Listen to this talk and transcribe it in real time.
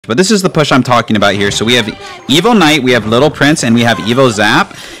But this is the push I'm talking about here. So we have Evo Knight, we have Little Prince, and we have Evo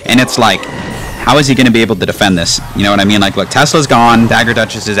Zap. And it's like, how is he going to be able to defend this? You know what I mean? Like, look, Tesla's gone, Dagger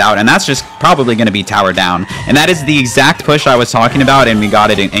Duchess is out, and that's just probably going to be tower down. And that is the exact push I was talking about, and we got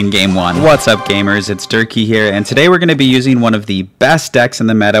it in game one. What's up, gamers? It's Durkee here, and today we're going to be using one of the best decks in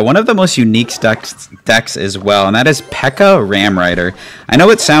the meta, one of the most unique decks as well, and that is Pekka Ram Rider. I know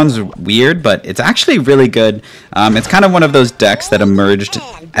it sounds weird, but it's actually really good. It's kind of one of those decks that emerged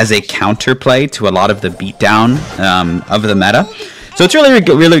as a counterplay to a lot of the beatdown of the meta. So it's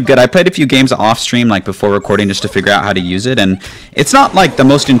really good. I played a few games off stream, like before recording, just to figure out how to use it, and it's not like the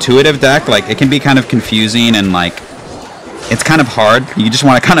most intuitive deck. Like, it can be kind of confusing and like it's kind of hard. You just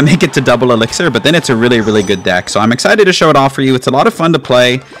want to kind of make it to double elixir, but then it's a really good deck. So I'm excited to show it off for you. It's a lot of fun to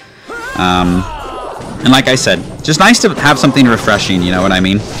play, and like I said, just nice to have something refreshing. You know what I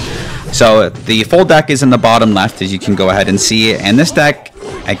mean? So the full deck is in the bottom left, as you can go ahead and see. And this deck,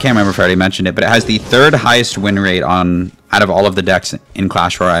 I can't remember if I already mentioned it, but it has the third highest win rate out of all of the decks in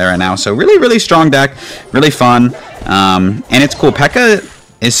Clash Royale right now. So really strong deck, really fun, and it's cool. Pekka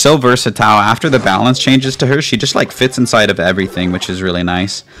is so versatile. After the balance changes to her, she just like fits inside of everything, which is really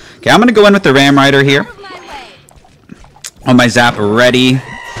nice. Okay, I'm gonna go in with the Ram Rider here on my Zap ready,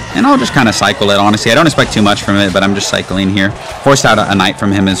 and I'll just kind of cycle it. Honestly, I don't expect too much from it, but I'm just cycling here. Forced out a Knight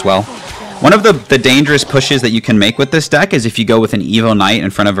from him as well. One of the dangerous pushes that you can make with this deck is if you go with an Evo Knight in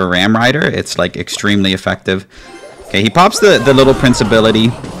front of a Ram Rider. It's like extremely effective. Okay, he pops the Little Prince ability.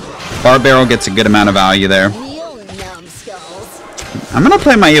 Bar Barrel gets a good amount of value there. I'm going to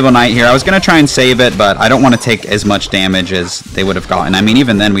play my Evo Knight here. I was going to try and save it, but I don't want to take as much damage as they would have gotten. I mean,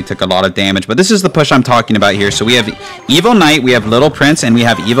 even then we took a lot of damage, but this is the push I'm talking about here. So we have Evo Knight, we have Little Prince, and we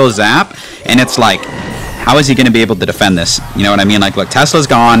have Evo Zap, and it's like, how is he going to be able to defend this? You know what I mean? Like, look, Tesla's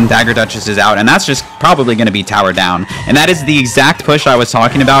gone, Dagger Duchess is out, and that's just probably going to be tower down. And that is the exact push I was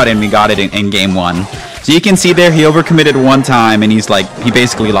talking about, and we got it in game one. So you can see there, he overcommitted one time, and he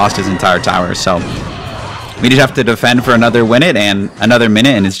basically lost his entire tower. So we just have to defend for another minute, and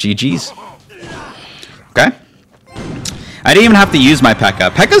it's GG's. Okay. I didn't even have to use my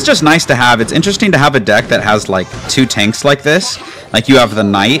Pekka. Pekka's just nice to have. It's interesting to have a deck that has like two tanks like this. Like, you have the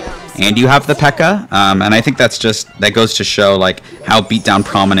Knight and you have the Pekka, and I think that goes to show like how beatdown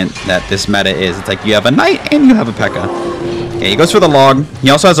prominent that this meta is. It's like you have a Knight and you have a Pekka. Okay, he goes for the log.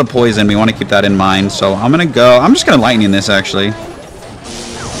 He also has a poison. We want to keep that in mind. So I'm just gonna lightning this actually.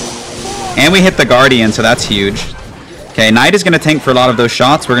 And we hit the Guardian, so that's huge. Okay, Knight is gonna tank for a lot of those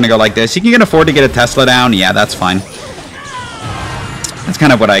shots. We're gonna go like this. You can afford to get a Tesla down. Yeah, that's fine. That's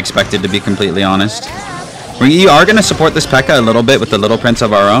kind of what I expected, to be completely honest. We are going to support this Pekka a little bit with the Little Prince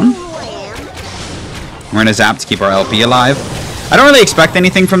of our own. We're going to Zap to keep our LP alive. I don't really expect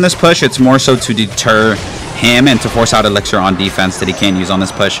anything from this push. It's more so to deter him and to force out Elixir on defense that he can't use on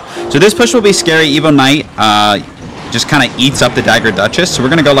this push. So this push will be scary. Evo Knight just kind of eats up the Dagger Duchess. So we're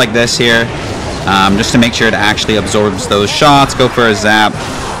going to go like this here, just to make sure it actually absorbs those shots. Go for a Zap.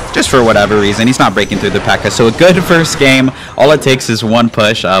 Just for whatever reason, he's not breaking through the Pekka. So a good first game. All it takes is one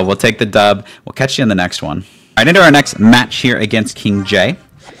push. We'll take the dub. We'll catch you in the next one. All right, into our next match here against King J.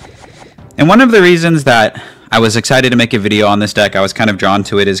 And one of the reasons that I was excited to make a video on this deck, I was kind of drawn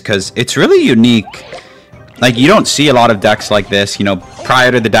to it, is because it's really unique. Like, you don't see a lot of decks like this, you know,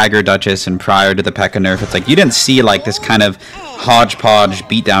 prior to the Dagger Duchess and prior to the Pekka nerf. It's like you didn't see like this kind of hodgepodge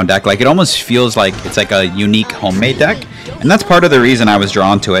beatdown deck. Like, it almost feels like it's like a unique homemade deck. And that's part of the reason I was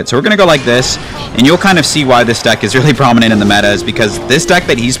drawn to it. So we're going to go like this, and you'll kind of see why this deck is really prominent in the meta, is because this deck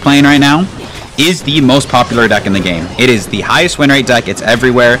that he's playing right now is the most popular deck in the game. It is the highest win rate deck. It's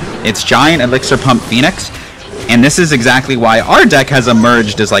everywhere. It's Giant Elixir Pump Phoenix. And this is exactly why our deck has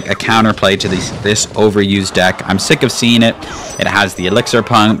emerged as like a counterplay to this overused deck. I'm sick of seeing it. It has the Elixir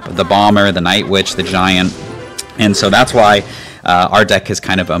Pump, the Bomber, the Night Witch, the Giant. And so that's why our deck has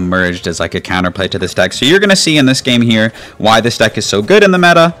kind of emerged as like a counterplay to this deck. So you're going to see in this game here why this deck is so good in the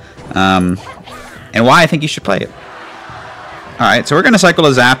meta, and why I think you should play it. Alright, so we're going to cycle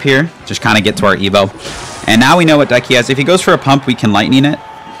a Zap here, just kind of get to our Evo. And now we know what deck he has. If he goes for a pump, we can lightning it.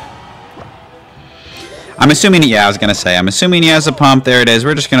 I'm assuming he has a pump. There it is.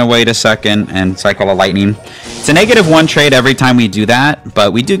 We're just going to wait a second and cycle a lightning. It's a -1 trade every time we do that,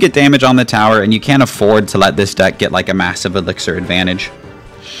 but we do get damage on the tower, and you can't afford to let this deck get like a massive elixir advantage.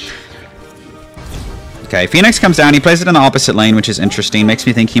 Okay, Phoenix comes down. He plays it in the opposite lane, which is interesting. Makes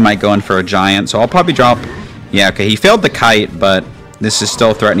me think he might go in for a Giant, so I'll probably drop... Yeah, okay, he failed the Kite, but this is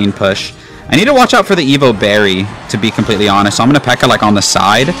still a threatening push. I need to watch out for the Evo Berry, to be completely honest. So I'm going to Pekka like on the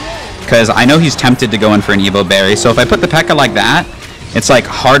side, because I know he's tempted to go in for an Evo Berry. So if I put the Pekka like that, it's like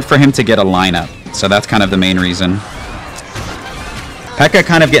hard for him to get a lineup. So that's kind of the main reason. Pekka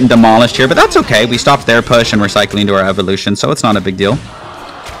kind of getting demolished here, but that's okay. We stopped their push and we're cycling to our evolution, so it's not a big deal.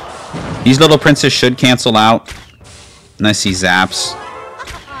 These little princes should cancel out. And I see zaps.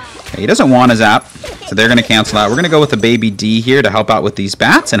 Okay, he doesn't want a zap, so they're going to cancel out. We're going to go with a baby D here to help out with these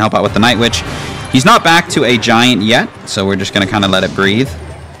bats and help out with the Night Witch. He's not back to a giant yet, so we're just going to kind of let it breathe.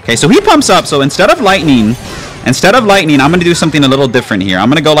 Okay, so he pumps up. So instead of lightning, I'm going to do something a little different here. I'm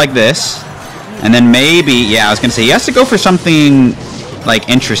going to go like this. And then maybe, yeah, I was going to say, he has to go for something, like,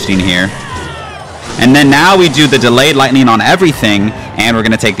 interesting here. And then now we do the delayed lightning on everything, and we're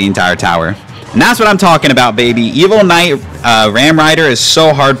going to take the entire tower. And that's what I'm talking about, baby. Evil Knight Ram Rider is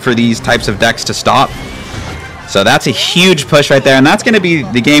so hard for these types of decks to stop. So that's a huge push right there, and that's going to be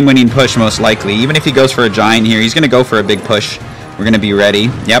the game-winning push most likely. Even if he goes for a giant here, he's going to go for a big push. We're going to be ready.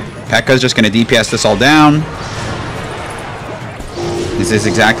 Yep, Pekka's just going to DPS this all down. This is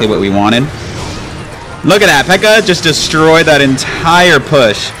exactly what we wanted. Look at that. Pekka just destroyed that entire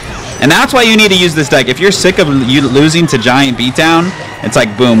push. And that's why you need to use this deck. If you're sick of losing to giant beatdown, it's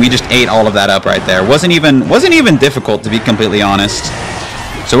like, boom, we just ate all of that up right there. Wasn't even difficult, to be completely honest.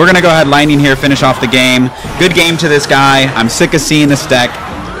 So we're going to go ahead lightning here, finish off the game. Good game to this guy. I'm sick of seeing this deck.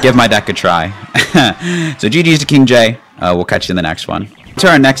 Give my deck a try. So GG's to King J. We'll catch you in the next one. To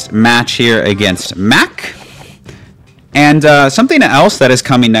our next match here against Mac. And something else that is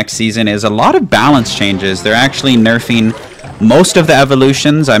coming next season is a lot of balance changes. They're actually nerfing most of the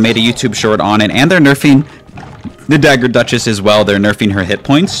evolutions. I made a YouTube short on it. And they're nerfing the Daggered Duchess as well. They're nerfing her hit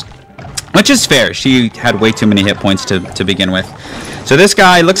points, which is fair. She had way too many hit points to begin with. So this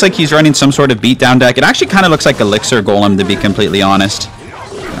guy looks like he's running some sort of beatdown deck. It actually kind of looks like Elixir Golem, to be completely honest.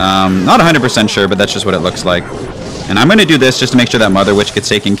 Not 100% sure, but that's just what it looks like. And I'm going to do this just to make sure that Mother Witch gets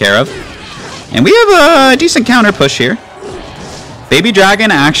taken care of. And we have a decent counter push here. Baby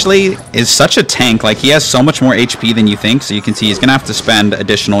Dragon actually is such a tank. Like, he has so much more HP than you think. So you can see he's going to have to spend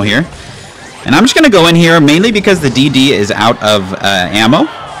additional here. And I'm just going to go in here mainly because the DD is out of ammo.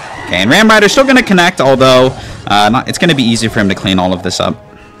 Okay, and Ram Rider's still going to connect, although it's going to be easy for him to clean all of this up.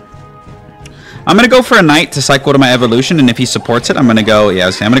 I'm going to go for a Knight to cycle to my evolution, and if he supports it, I'm going to go, yeah,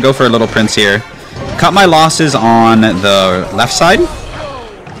 I'm going to go for a little Prince here. Cut my losses on the left side.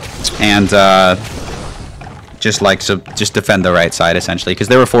 And just defend the right side, essentially, because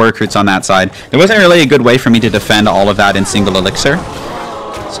there were 4 recruits on that side. There wasn't really a good way for me to defend all of that in single elixir.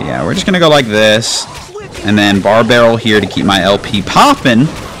 So yeah, we're just going to go like this. And then bar barrel here to keep my LP popping.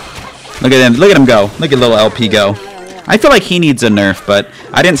 Look at him. Look at him go. Look at little LP go. I feel like he needs a nerf, but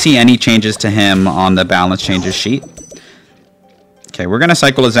I didn't see any changes to him on the balance changes sheet. Okay, we're going to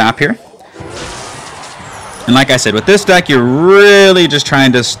cycle a zap here. And like I said, with this deck, you're really just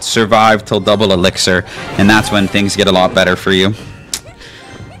trying to survive till double elixir. And that's when things get a lot better for you.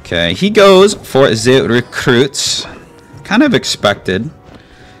 Okay, he goes for the recruits. Kind of expected.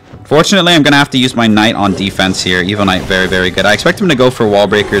 Fortunately, I'm going to have to use my Knight on defense here. Evil Knight, very, very good. I expect him to go for wall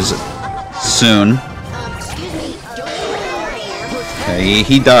breakers soon. Okay,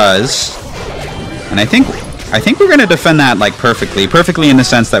 he does. And I think we're going to defend that, like, perfectly. Perfectly in the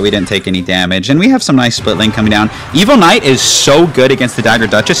sense that we didn't take any damage. And we have some nice split lane coming down. Evil Knight is so good against the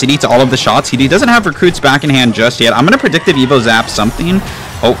Daggered Duchess. He eats all of the shots. He doesn't have recruits back in hand just yet. I'm going to predictive Evo Zap something,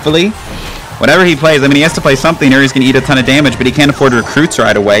 hopefully. Whatever he plays, I mean, he has to play something or he's going to eat a ton of damage, but he can't afford recruits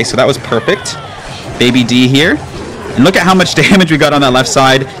right away, so that was perfect. Baby D here. And look at how much damage we got on that left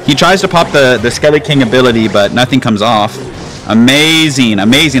side. He tries to pop the Skelly King ability, but nothing comes off. Amazing,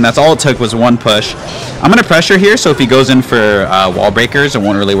 amazing. That's all it took was one push. I'm going to pressure here, so if he goes in for wall breakers, it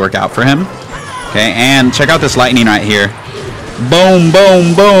won't really work out for him. Okay, and check out this lightning right here. Boom,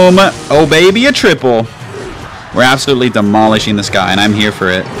 boom, boom. Oh, baby, a triple. We're absolutely demolishing this guy, and I'm here for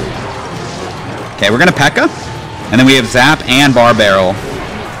it. Okay, we're going to Pekka. And then we have Zap and Bar Barrel.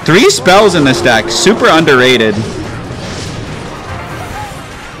 3 spells in this deck. Super underrated.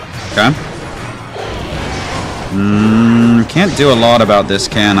 Okay. Can't do a lot about this,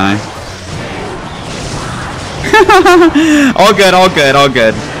 can I? All good, all good, all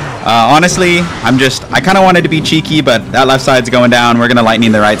good. Honestly, I kind of wanted to be cheeky, but that left side's going down. We're going to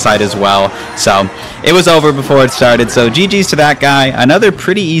lightning the right side as well. So, it was over before it started. So, GG's to that guy. Another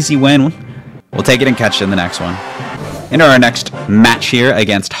pretty easy win. We'll take it and catch it in the next one. Into our next match here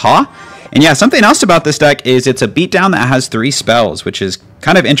against Ha. And yeah, something else about this deck is it's a beatdown that has 3 spells, which is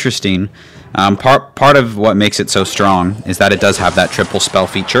kind of interesting. Part of what makes it so strong is that it does have that triple spell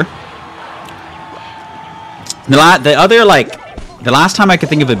feature. The last time I could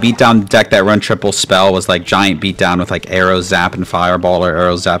think of a beatdown deck that run triple spell was like Giant Beatdown with like Arrow, Zap, and Fireball, or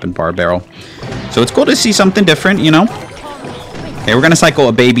Arrow, Zap, and Bar Barrel. So it's cool to see something different, you know? Okay, we're going to cycle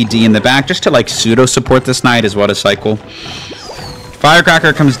a Baby D in the back just to like pseudo support this Knight is what a cycle.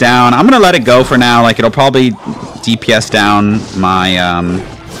 Firecracker comes down. I'm going to let it go for now. Like, it'll probably DPS down my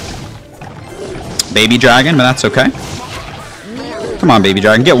baby dragon, but that's okay. Come on, baby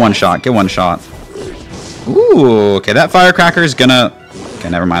dragon. Get one shot. Get one shot. Ooh, okay. That Firecracker is going to... Okay,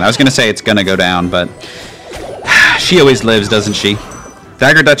 never mind. I was going to say it's going to go down, but... She always lives, doesn't she?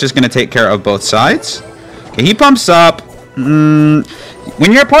 Daggered Duchess is going to take care of both sides. Okay, he pumps up. When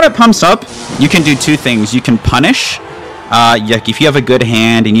your opponent pumps up, you can do two things. You can punish. Like if you have a good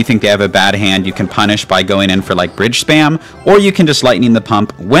hand and you think they have a bad hand, you can punish by going in for like bridge spam, or you can just lightning the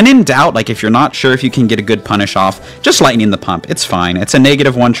pump. When in doubt, like if you're not sure if you can get a good punish off, just lightning the pump. It's fine. It's a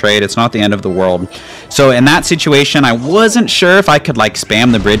 -1 trade. It's not the end of the world. So in that situation, I wasn't sure if I could like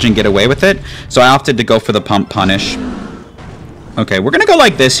spam the bridge and get away with it, so I opted to go for the pump punish. Okay, we're gonna go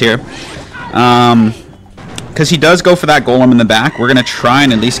like this here. Because he does go for that golem in the back. We're gonna try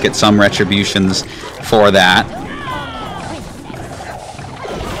and at least get some retributions for that.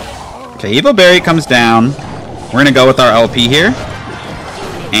 Okay, Evo Berry comes down. We're going to go with our LP here.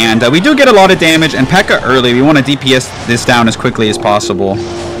 And we do get a lot of damage. And Pekka early, we want to DPS this down as quickly as possible.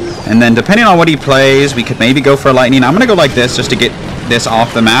 And then depending on what he plays, we could maybe go for lightning. I'm going to go like this just to get this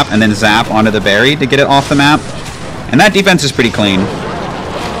off the map. And then zap onto the berry to get it off the map. And that defense is pretty clean.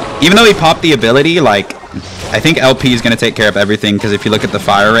 Even though he popped the ability, like, I think LP is going to take care of everything. Because if you look at the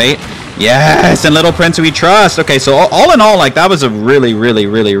fire rate... Yes, and Little Prince we trust. Okay, so all in all, like, that was a really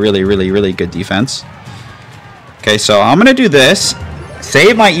good defense. Okay, so I'm going to do this.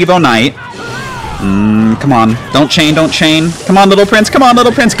 Save my Evo Knight. Come on. Don't chain, don't chain. Come on, Little Prince. Come on,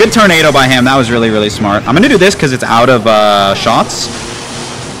 Little Prince. Good tornado by him. That was really smart. I'm going to do this because it's out of shots.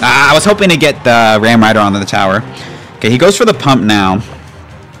 I was hoping to get the Ram Rider onto the tower. Okay, he goes for the pump now.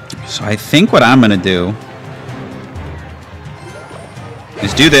 So I think what I'm going to do...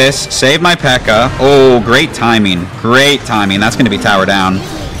 is do this, save my Pekka. Oh, great timing. Great timing. That's going to be tower down.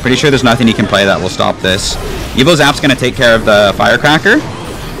 Pretty sure there's nothing he can play that will stop this. Evo Zap's going to take care of the Firecracker.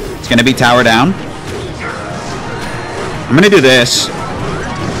 It's going to be tower down. I'm going to do this.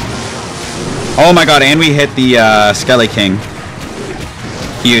 Oh my god, and we hit the Skelly King.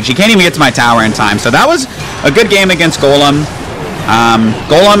 Huge. He can't even get to my tower in time. So that was a good game against Golem.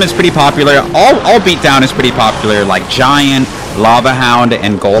 Golem is pretty popular. All Beatdown is pretty popular, like Giant, Lava Hound,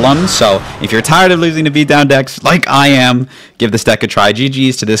 and Golem. So if you're tired of losing to Beatdown decks like I am, give this deck a try.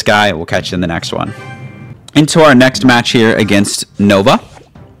 GG's to this guy. We'll catch you in the next one. Into our next match here against Nova.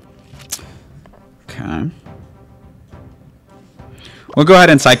 Okay. We'll go ahead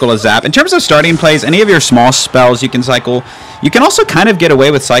and cycle a Zap. In terms of starting plays, any of your small spells you can cycle. You can also kind of get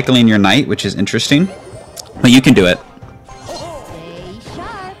away with cycling your Knight, which is interesting. But you can do it.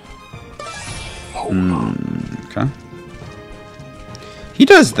 Okay. He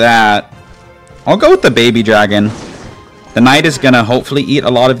does that. I'll go with the Baby Dragon. The Knight is going to hopefully eat a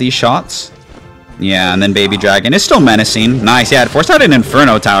lot of these shots. Yeah, and then Baby Dragon is still menacing. Nice. Yeah, it forced out an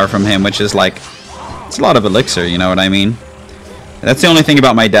Inferno Tower from him, which is like... it's a lot of elixir, you know what I mean? That's the only thing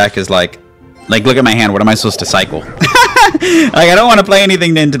about my deck is like look at my hand. What am I supposed to cycle? Like, I don't want to play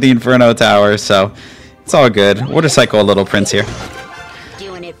anything into the Inferno Tower, so it's all good. We'll just cycle a Little Prince here.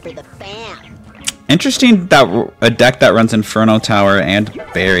 Doing it for the fam. Interesting that a deck that runs Inferno Tower and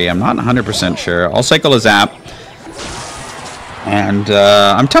Berry. I'm not 100% sure. I'll cycle a Zap. And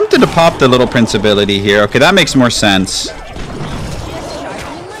I'm tempted to pop the Little Prince ability here. Okay, that makes more sense.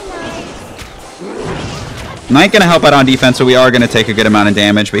 Knight going to help out on defense, so we are going to take a good amount of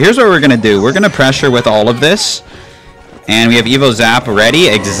damage. But here's what we're going to do. We're going to pressure with all of this. And we have Evo Zap ready.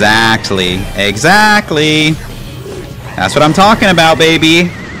 Exactly. Exactly. That's what I'm talking about, baby.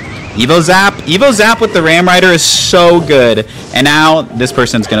 Evo Zap. Evo Zap with the Ram Rider is so good. And now this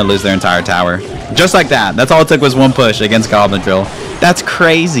person's going to lose their entire tower. Just like that. That's all it took was one push against Goblin Drill. That's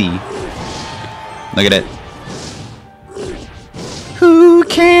crazy. Look at it. Who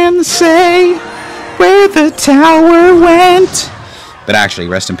can say where the tower went? But actually,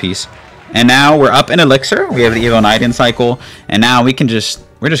 rest in peace. And now we're up in Elixir. We have the Evo Knight in cycle. And now we can just...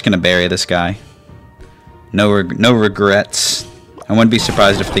 we're just going to bury this guy. No regrets. I wouldn't be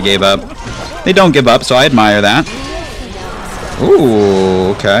surprised if they gave up. They don't give up, so I admire that.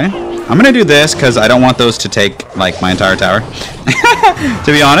 Ooh, okay. I'm going to do this because I don't want those to take, like, my entire tower.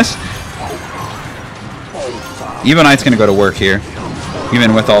 To be honest. Evo Knight's going to go to work here.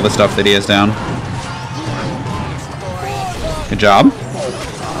 Even with all the stuff that he has down. Good job.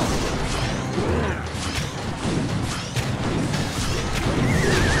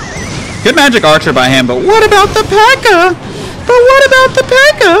 Good Magic Archer by him, but what about the Pekka? But what about the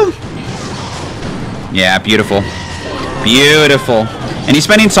Pekka? Yeah, beautiful. Beautiful. And he's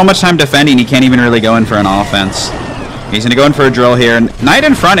spending so much time defending, he can't even really go in for an offense. He's going to go in for a drill here. Knight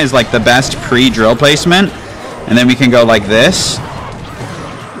in front is like the best pre-drill placement. And then we can go like this.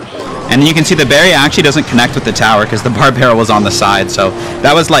 And you can see the berry actually doesn't connect with the tower because the bar barrel was on the side. So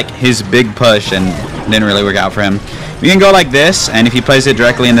that was like his big push and it didn't really work out for him. We can go like this, and if he plays it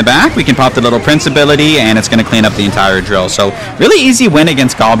directly in the back, we can pop the little Prince ability, and it's going to clean up the entire drill. So really easy win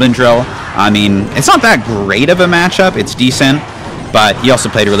against Goblin Drill. I mean, it's not that great of a matchup. It's decent, but he also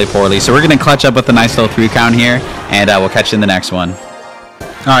played really poorly. So we're going to clutch up with a nice little 3 count here, and we'll catch you in the next one.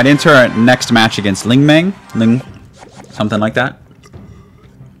 All right, into our next match against Ling Meng. Something like that.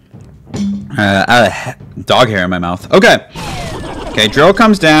 Dog hair in my mouth. Okay. Okay, drill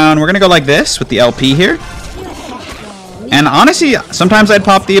comes down. We're going to go like this with the LP here. And honestly, sometimes I'd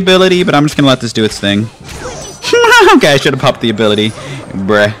pop the ability, but I'm just going to let this do its thing. Okay, I should have popped the ability.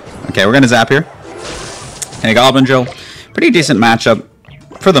 Bruh. Okay, we're going to zap here. Okay, Goblin Drill. Pretty decent matchup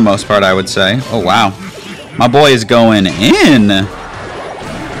for the most part, I would say. Oh, wow. My boy is going in.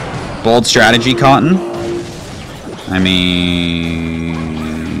 Bold strategy, Cotton. I mean,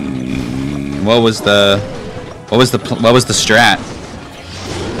 what was the strat?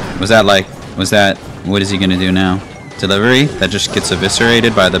 What is he going to do now? Delivery that just gets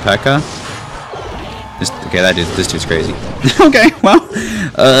eviscerated by the Pekka. This dude's crazy. Okay, well,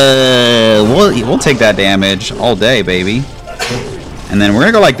 we'll take that damage all day, baby. And then we're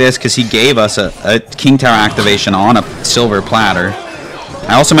gonna go like this because he gave us a King Tower activation on a silver platter.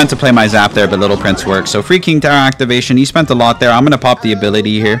 I also meant to play my zap there, but Little Prince worked. So free King Tower activation. He spent a lot there. I'm gonna pop the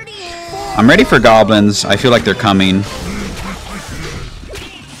ability here. I'm ready for goblins. I feel like they're coming.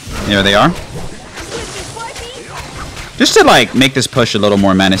 There they are. Just to, like, make this push a little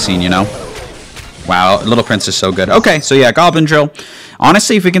more menacing, you know? Wow, Little Prince is so good. Okay, so yeah, Goblin Drill.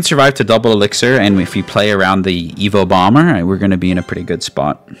 Honestly, if we can survive to double Elixir, and if we play around the Evo Bomber, we're going to be in a pretty good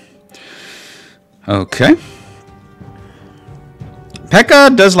spot. Okay.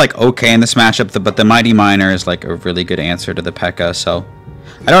 Pekka does, like, okay in this matchup, but the Mighty Miner is, like, a really good answer to the Pekka, so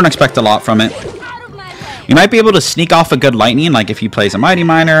I don't expect a lot from it. You might be able to sneak off a good lightning, like if he plays a Mighty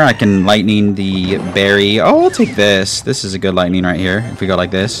Miner, I can lightning the berry. Oh, I'll take this. This is a good lightning right here, if we go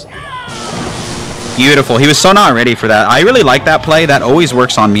like this. Beautiful. He was so not ready for that. I really like that play. That always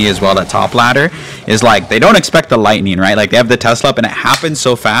works on me as well at top ladder. Is like, they don't expect the lightning, right? Like, they have the Tesla up, and it happens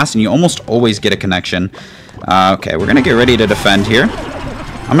so fast, and you almost always get a connection. Okay, we're going to get ready to defend here.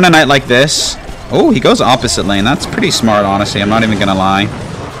 I'm going to knight like this. Oh, he goes opposite lane. That's pretty smart, honestly. I'm not even going to lie.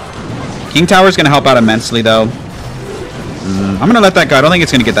 King Tower is going to help out immensely, though. I'm going to let that go. I don't think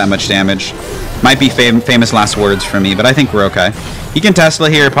it's going to get that much damage. Might be famous last words for me, but I think we're okay. He can Tesla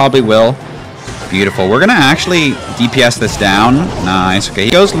here. Probably will. Beautiful. We're going to actually DPS this down. Nice. Okay,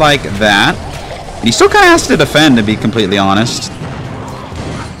 he goes like that. And he still kind of has to defend, to be completely honest.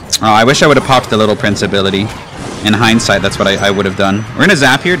 Oh, I wish I would have popped the Little Prince ability. In hindsight, that's what I would have done. We're going to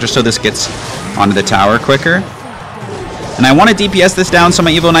zap here just so this gets onto the tower quicker. And I want to DPS this down so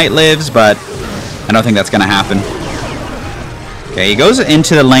my Evil Knight lives, but I don't think that's going to happen. Okay, he goes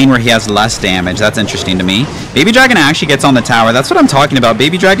into the lane where he has less damage. That's interesting to me. Baby Dragon actually gets on the tower. That's what I'm talking about.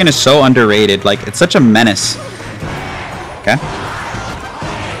 Baby Dragon is so underrated. Like, it's such a menace. Okay.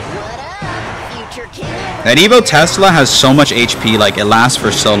 That Evo Tesla has so much HP. Like, it lasts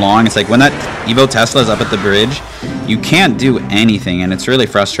for so long. It's like when that Evo Tesla is up at the bridge, you can't do anything, and it's really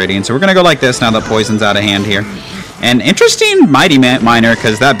frustrating. So we're going to go like this now that Poison's out of hand here. And interesting Mighty Miner,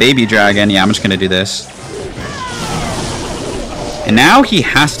 because that Baby Dragon, yeah, I'm just going to do this. And now he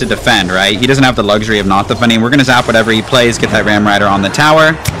has to defend, right? He doesn't have the luxury of not defending. We're going to zap whatever he plays, get that Ram Rider on the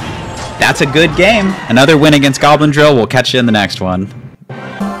tower. That's a good game. Another win against Goblin Drill. We'll catch you in the next one.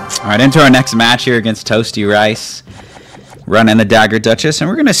 All right, into our next match here against Toasty Rice. Running the Daggered Duchess, and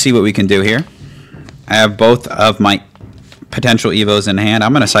we're going to see what we can do here. I have both of my potential Evos in hand.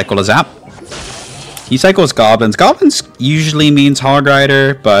 I'm going to cycle a zap. He cycles Goblins. Goblins usually means Hog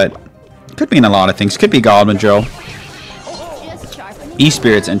Rider, but could mean a lot of things. Could be Goblin Drill.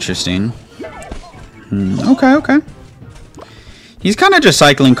 E-Spirit's interesting. Okay. He's kind of just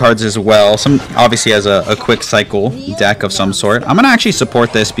cycling cards as well. Obviously has a quick cycle deck of some sort. I'm going to actually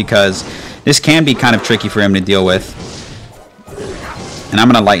support this because this can be kind of tricky for him to deal with. And I'm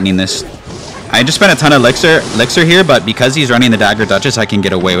going to lightning this. I just spent a ton of elixir here, but because he's running the Dagger Duchess, I can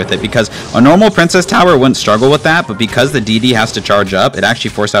get away with it. Because a normal Princess Tower wouldn't struggle with that, but because the DD has to charge up, it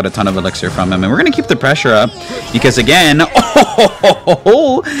actually forced out a ton of elixir from him. And we're going to keep the pressure up, because again,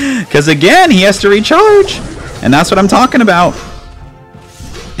 he has to recharge. And that's what I'm talking about.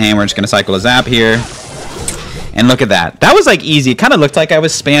 And we're just going to cycle a zap here. And look at that. That was like easy. It kind of looked like I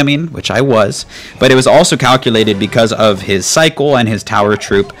was spamming, which I was. But it was also calculated because of his cycle and his tower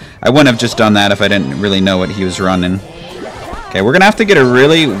troop. I wouldn't have just done that if I didn't really know what he was running. Okay, we're gonna have to get a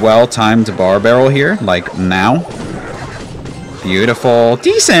really well-timed bar barrel here, like now. Beautiful.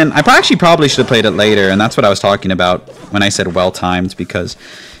 Decent. I actually probably should have played it later, and that's what I was talking about when I said well-timed, because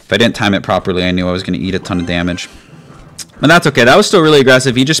if I didn't time it properly, I knew I was going to eat a ton of damage. But that's okay. That was still really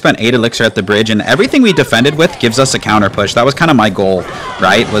aggressive. He just spent 8 elixir at the bridge, and everything we defended with gives us a counter push. That was kind of my goal,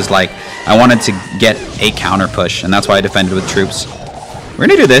 right? Was like, I wanted to get a counter push, and that's why I defended with troops. We're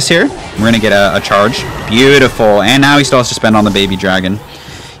going to do this here. We're going to get a charge. Beautiful. And now he still has to spend on the baby dragon.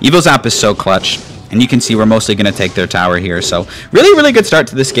 Evil Zap is so clutch. And you can see we're mostly going to take their tower here. So really, really good start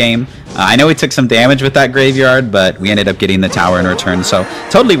to this game. I know we took some damage with that graveyard, but we ended up getting the tower in return. So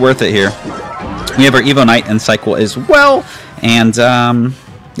totally worth it here. We have our Evo Knight and Cycle as well. And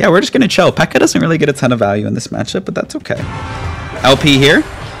yeah, we're just going to chill. Pekka doesn't really get a ton of value in this matchup, but that's okay. LP here.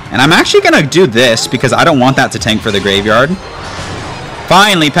 And I'm actually going to do this because I don't want that to tank for the graveyard.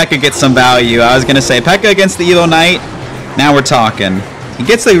 Finally, Pekka gets some value. I was going to say Pekka against the Evo Knight. Now we're talking. He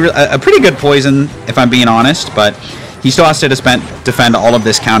gets a pretty good poison, if I'm being honest, but he still has to defend all of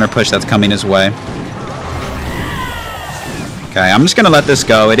this counter push that's coming his way. Okay, I'm just going to let this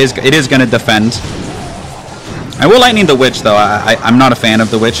go. It is going to defend. I will Lightning the Witch, though. I'm not a fan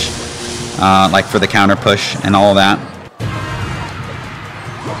of the Witch, like for the counter push and all of that.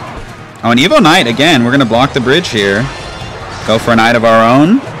 Oh, an Evo Knight, again. We're going to block the bridge here. Go for a Knight of our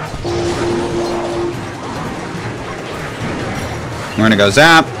own. We're going to go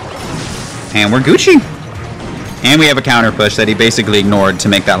Zap. And we're Gucci. And we have a counter push that he basically ignored to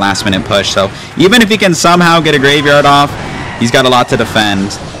make that last minute push. So even if he can somehow get a graveyard off, he's got a lot to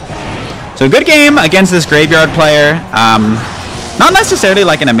defend. So good game against this graveyard player. Not necessarily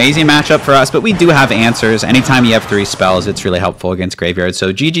like an amazing matchup for us, but we do have answers. Anytime you have 3 spells, it's really helpful against graveyard.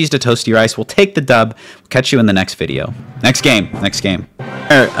 So GG's to Toasty Rice. We'll take the dub. We'll catch you in the next video. Next game. Next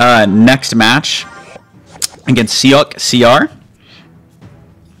match against Siok CR.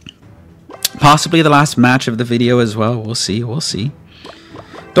 Possibly the last match of the video as well. We'll see. We'll see.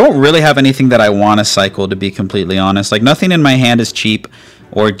 Don't really have anything that I want to cycle, to be completely honest. Like, nothing in my hand is cheap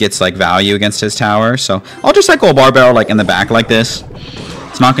or gets, like, value against his tower. So I'll just cycle a bar barrel, like, in the back like this.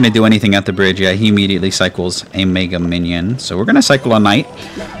 It's not going to do anything at the bridge. Yeah, he immediately cycles a Mega Minion. So we're going to cycle a Knight.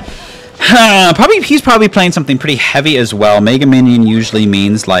 He's probably playing something pretty heavy as well. Mega Minion usually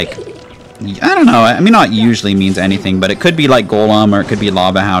means, like... I don't know. I mean, not usually means anything, but it could be like Golem or it could be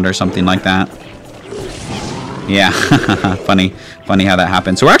Lava Hound or something like that. Yeah, funny how that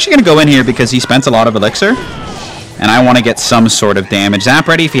happened. So we're actually going to go in here because he spent a lot of elixir, and I want to get some sort of damage. Zap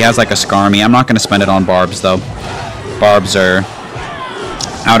ready if he has like a Skarmy. I'm not going to spend it on Barbs though. Barbs are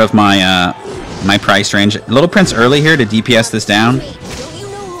out of my my price range. Little Prince early here to DPS this down.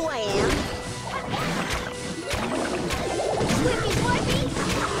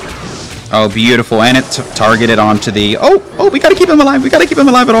 Oh, beautiful. And it targeted onto the... Oh, we got to keep him alive. We got to keep him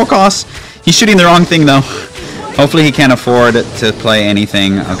alive at all costs. He's shooting the wrong thing, though. Hopefully he can't afford to play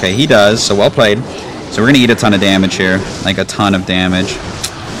anything. Okay, he does, so well played. So we're going to eat a ton of damage here. Like, a ton of damage.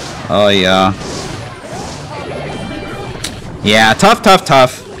 Oh, yeah. Yeah, tough.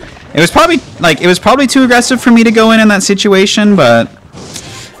 It was probably too aggressive for me to go in that situation, but...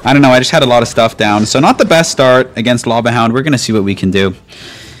 I don't know, I just had a lot of stuff down. So not the best start against Lava Hound. We're going to see what we can do.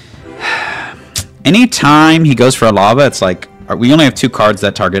 Anytime he goes for a lava, it's like we only have 2 cards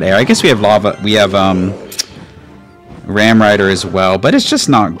that target air. I guess we have lava. We have Ram Rider as well, but it's just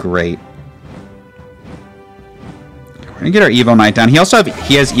not great. We're gonna get our Evo Knight down. He has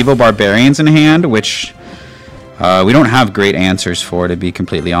Evo Barbarians in hand, which we don't have great answers for, to be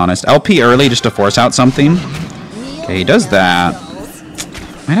completely honest. LP early just to force out something. Okay, he does that.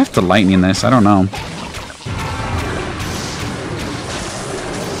 Might have to lightning this. I don't know.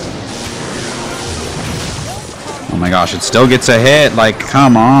 Oh my gosh, it still gets a hit. Like,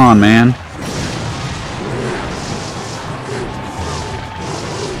 come on, man.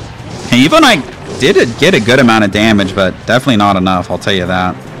 Hey, Evo Knight did get a good amount of damage, but definitely not enough, I'll tell you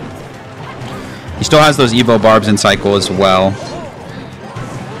that. He still has those Evo Barbs in cycle as well.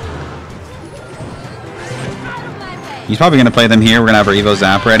 He's probably going to play them here. We're going to have our Evo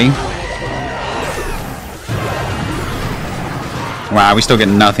Zap ready. Wow, we still get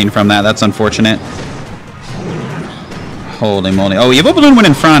nothing from that. That's unfortunate. Holy moly. Oh, Evo Balloon went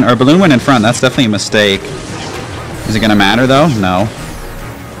in front, or Balloon went in front. That's definitely a mistake. Is it going to matter, though? No.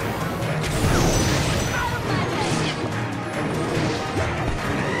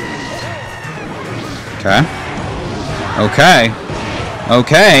 Okay.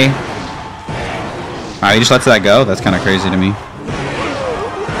 Alright, he just lets that go? That's kind of crazy to me.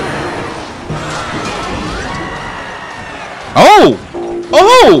 Oh!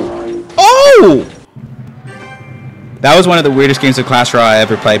 That was one of the weirdest games of Clash Royale I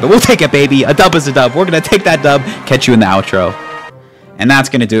ever played, but we'll take it, baby. A dub is a dub. We're going to take that dub, catch you in the outro. And that's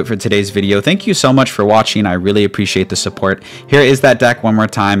going to do it for today's video. Thank you so much for watching. I really appreciate the support. Here is that deck one more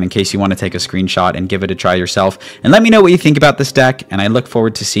time in case you want to take a screenshot and give it a try yourself. And let me know what you think about this deck, and I look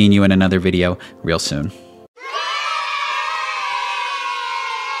forward to seeing you in another video real soon.